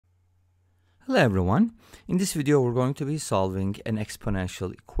Hello everyone. In this video we're going to be solving an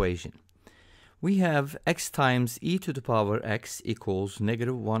exponential equation. We have x times e to the power x equals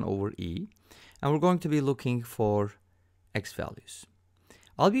negative 1 over e, and we're going to be looking for x values.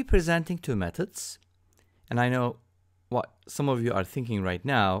 I'll be presenting two methods, and I know what some of you are thinking right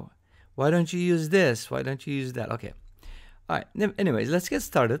now. Why don't you use this? Why don't you use that? Okay. All right. Anyways, let's get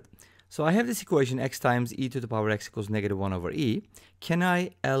started. So I have this equation x times e to the power x equals negative 1 over e. Can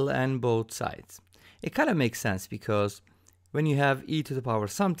I ln both sides? It kind of makes sense because when you have e to the power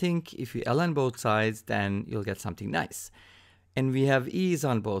something, if you ln both sides, then you'll get something nice. And we have e's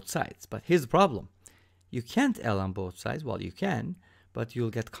on both sides. But here's the problem. You can't ln both sides. Well, you can, but you'll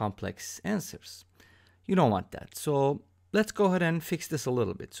get complex answers. You don't want that. So let's go ahead and fix this a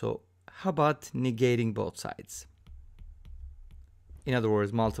little bit. So how about negating both sides? In other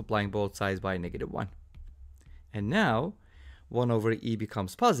words, multiplying both sides by negative 1. And now 1 over e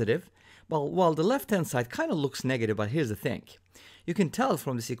becomes positive. Well, while the left-hand side kind of looks negative, but here's the thing. You can tell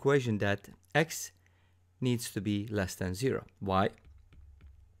from this equation that x needs to be less than 0. Why?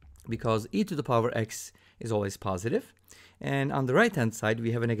 Because e to the power x is always positive. And on the right-hand side,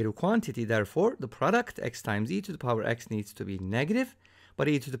 we have a negative quantity. Therefore, the product x times e to the power x needs to be negative, but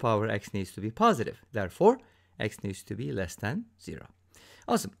e to the power x needs to be positive. Therefore, x needs to be less than 0.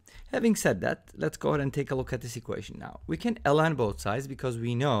 Awesome. Having said that, let's go ahead and take a look at this equation now. We can ln both sides because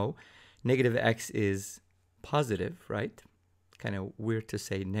we know negative x is positive, right? Kind of weird to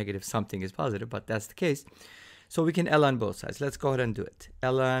say negative something is positive, but that's the case. So we can ln both sides. Let's go ahead and do it.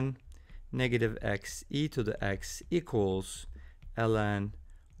 Ln negative x e to the x equals ln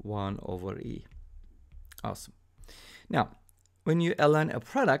 1 over e. Awesome. Now, when you ln a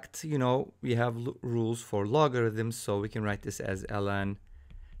product, you know, we have rules for logarithms, so we can write this as ln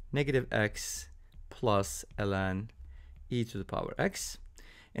negative x plus ln e to the power x.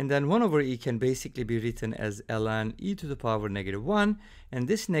 And then 1 over e can basically be written as ln e to the power negative 1. And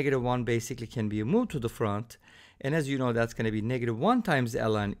this negative 1 basically can be moved to the front. And as you know, that's going to be negative 1 times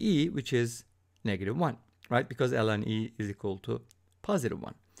ln e, which is negative 1, right? Because ln e is equal to positive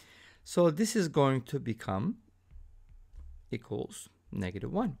 1. So this is going to become equals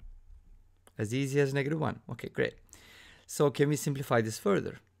negative 1. As easy as negative 1. Okay, great. So can we simplify this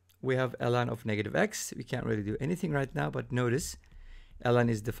further? We have ln of negative x. We can't really do anything right now, but notice ln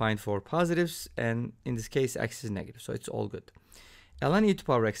is defined for positives, and in this case, x is negative, so it's all good. Ln e to the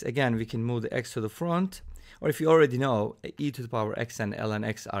power x, again, we can move the x to the front, or if you already know, e to the power x and ln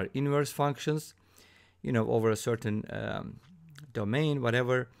x are inverse functions, you know, over a certain domain,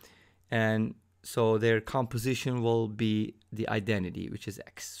 whatever, and so their composition will be the identity, which is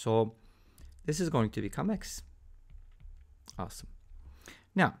x. So this is going to become x. Awesome.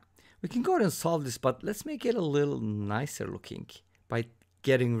 Now, we can go ahead and solve this, but let's make it a little nicer looking by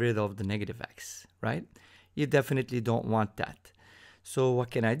getting rid of the negative x, right? You definitely don't want that. So what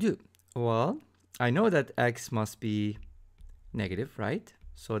can I do? Well, I know that x must be negative, right?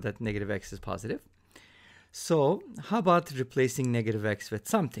 So that negative x is positive. So how about replacing negative x with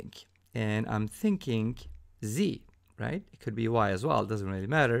something? And I'm thinking z, right? It could be y as well, it doesn't really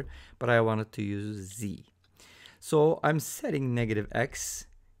matter, but I wanted to use z. So I'm setting negative x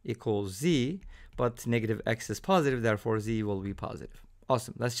equals z, but negative x is positive, therefore z will be positive.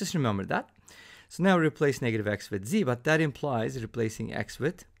 Awesome, let's just remember that. So now replace negative x with z, but that implies replacing x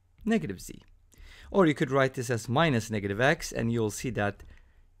with negative z. Or you could write this as minus negative x, and you'll see that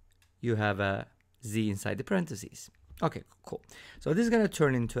you have a z inside the parentheses. Okay, cool. So this is going to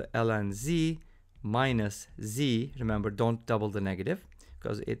turn into ln z minus z. Remember, don't double the negative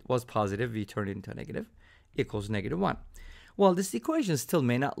because it was positive. We turned it into a negative equals negative 1. Well, this equation still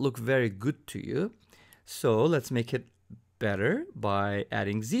may not look very good to you. So let's make it better by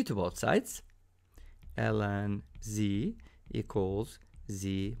adding z to both sides. Ln z equals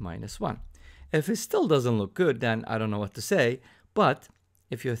z minus 1. If it still doesn't look good, then I don't know what to say. But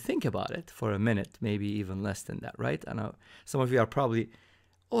if you think about it for a minute, maybe even less than that, right? I know some of you are probably,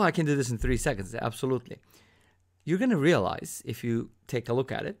 oh, I can do this in 3 seconds. Absolutely. You're going to realize, if you take a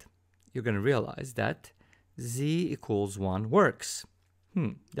look at it, you're going to realize that z equals 1 works.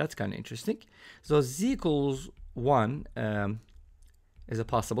 That's kind of interesting. So z equals 1 is a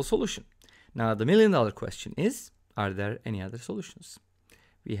possible solution. Now, the million-dollar question is, are there any other solutions?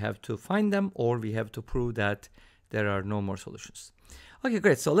 We have to find them, or we have to prove that there are no more solutions. Okay,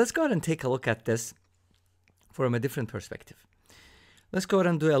 great. So let's go ahead and take a look at this from a different perspective. Let's go ahead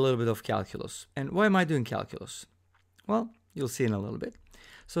and do a little bit of calculus. And why am I doing calculus? Well, you'll see in a little bit.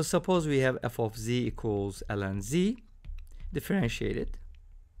 So suppose we have f of z equals ln z, differentiated.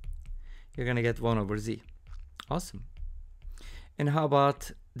 You're going to get 1 over z. Awesome. And how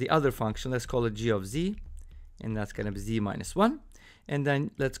about the other function, let's call it g of z, and that's going to be z minus 1. And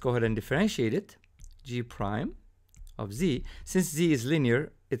then let's go ahead and differentiate it, g prime of z. Since z is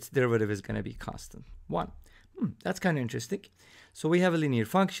linear, its derivative is going to be constant, 1. That's kind of interesting. So we have a linear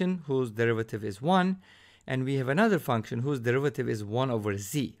function whose derivative is 1, and we have another function whose derivative is 1 over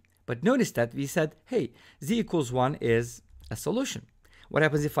z. But notice that we said, hey, z equals 1 is a solution. What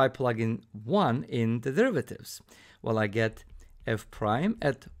happens if I plug in 1 in the derivatives? Well, I get f prime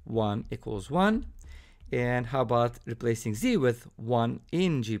at 1 equals 1. And how about replacing z with 1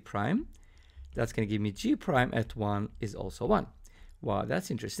 in g prime? That's going to give me g prime at 1 is also 1. Wow, that's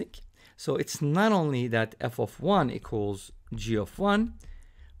interesting. So it's not only that f of 1 equals g of 1,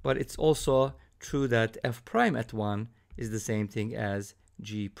 but it's also true that f prime at 1 is the same thing as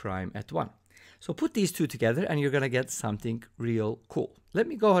g prime at 1. So put these two together and you're going to get something real cool. Let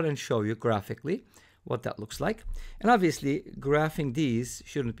me go ahead and show you graphically what that looks like. And obviously, graphing these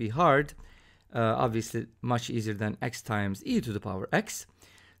shouldn't be hard. Obviously, much easier than x times e to the power x.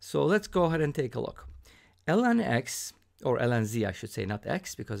 So let's go ahead and take a look. ln x, or ln z, I should say, not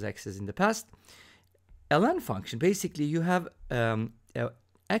x, because x is in the past. ln function, basically, you have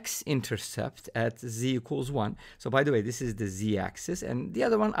x-intercept at z equals 1. So by the way, this is the z-axis, and the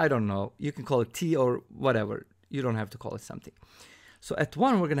other one, I don't know. You can call it t or whatever. You don't have to call it something. So at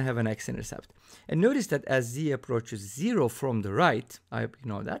 1, we're going to have an x-intercept. And notice that as z approaches 0 from the right, I hope you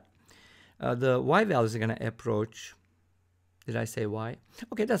know that, the y values are going to approach, did I say y?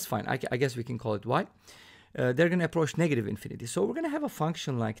 Okay, that's fine. I guess we can call it y. They're going to approach negative infinity. So we're going to have a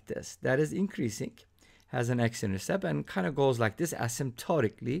function like this that is increasing, has an x-intercept, and kind of goes like this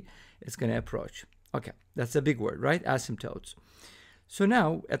asymptotically. It's going to approach. Okay, that's a big word, right? Asymptotes. So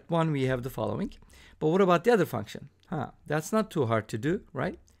now at 1 we have the following. But what about the other function? That's not too hard to do,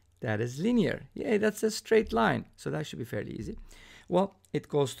 right? That is linear. Yay, that's a straight line. So that should be fairly easy. Well, it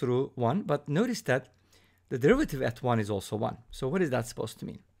goes through 1, but notice that the derivative at 1 is also 1. So what is that supposed to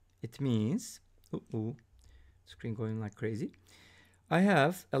mean? It means, screen going like crazy. I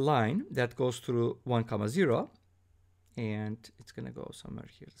have a line that goes through 1, 0, and it's going to go somewhere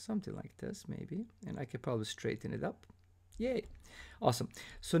here, something like this maybe, and I could probably straighten it up. Yay, awesome.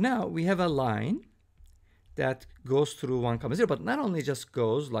 So now we have a line that goes through 1, 0, but not only just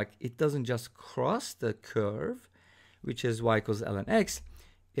goes, like it doesn't just cross the curve, which is y equals ln x,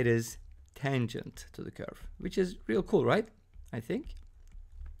 it is tangent to the curve, which is real cool, right? I think.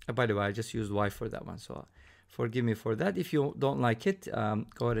 By the way, I just used y for that one, so forgive me for that. If you don't like it,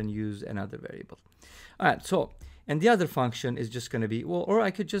 go ahead and use another variable. All right, so, and the other function is just going to be, well, or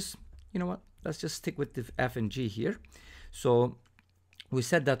I could just, you know what, let's just stick with the f and g here. So we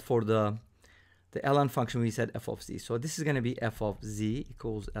said that for the ln function, we said f of z. So this is going to be f of z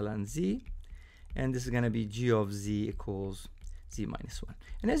equals ln z. And this is going to be g of z equals z minus 1.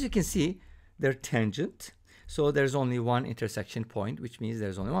 And as you can see, they're tangent. So there's only one intersection point, which means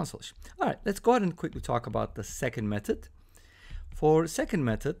there's only one solution. All right, let's go ahead and quickly talk about the second method. For second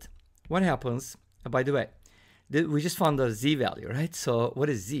method, what happens? By the way, we just found the z value, right? So what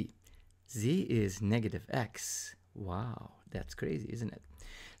is z? Z is negative x. Wow, that's crazy, isn't it?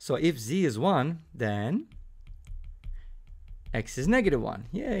 So if z is 1, then x is negative 1.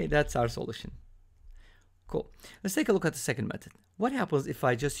 Yay, that's our solution. Cool. Let's take a look at the second method. What happens if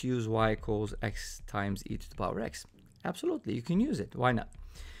I just use y equals x times e to the power x? Absolutely, you can use it. Why not?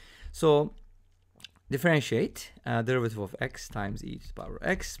 So differentiate derivative of x times e to the power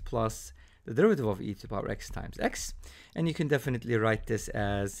x plus the derivative of e to the power x times x. And you can definitely write this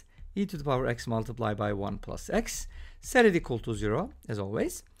as e to the power x multiplied by 1 plus x. Set it equal to 0, as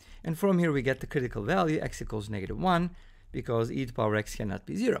always. And from here we get the critical value, x equals negative 1, because e to the power x cannot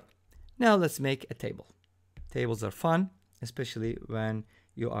be 0. Now let's make a table. Tables are fun, especially when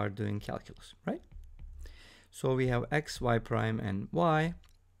you are doing calculus, right? So we have x, y prime, and y.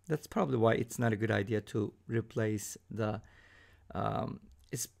 That's probably why it's not a good idea to replace the,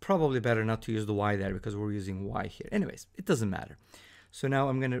 it's probably better not to use the y there because we're using y here. Anyways, it doesn't matter. So now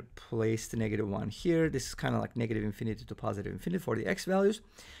I'm going to place the negative 1 here. This is kind of like negative infinity to positive infinity for the x values.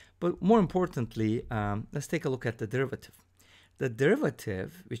 But more importantly, let's take a look at the derivative. The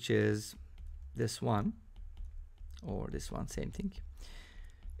derivative, which is this one, or this one, same thing,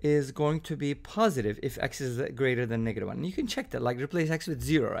 is going to be positive if x is greater than negative 1. And you can check that, like replace x with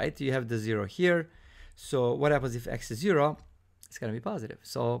 0, right? You have the 0 here. So what happens if x is 0? It's going to be positive.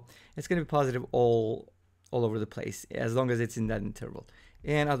 So it's going to be positive all over the place, as long as it's in that interval.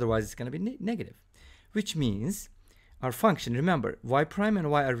 And otherwise, it's going to be negative, which means our function, remember, y prime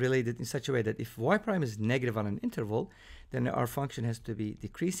and y are related in such a way that if y prime is negative on an interval, then our function has to be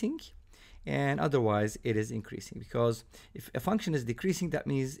decreasing. and otherwise it is increasing, because if a function is decreasing, that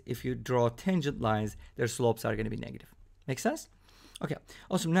means if you draw tangent lines, their slopes are going to be negative. Make sense? Okay,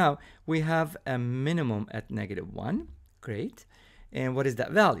 awesome. Now we have a minimum at -1. Great. And what is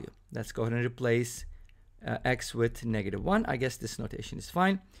that value? Let's go ahead and replace x with -1. I guess this notation is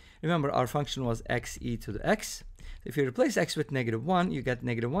fine. Remember, our function was x e to the x. If you replace x with -1, you get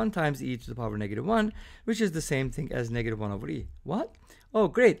 -1 times e to the power -1, which is the same thing as -1 over e. What? Oh,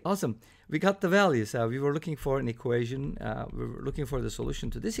 great, awesome. We got the values. We were looking for an equation. We were looking for the solution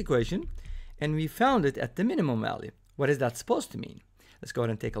to this equation, and we found it at the minimum value. What is that supposed to mean? Let's go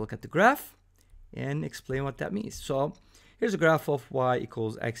ahead and take a look at the graph and explain what that means. So here's a graph of y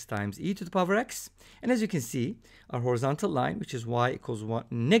equals x times e to the power x. And as you can see, our horizontal line, which is y equals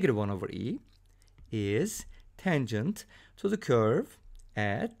 -1 over e, is tangent to the curve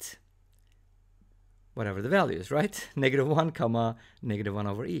at whatever the value is, right? -1 comma -1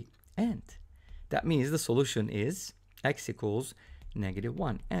 over e. And that means the solution is x equals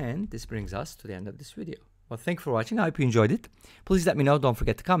 -1. And this brings us to the end of this video. Well, thank you for watching. I hope you enjoyed it. Please let me know. Don't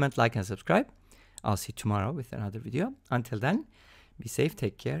forget to comment, like, and subscribe. I'll see you tomorrow with another video. Until then, be safe,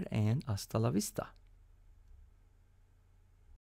 take care, and hasta la vista.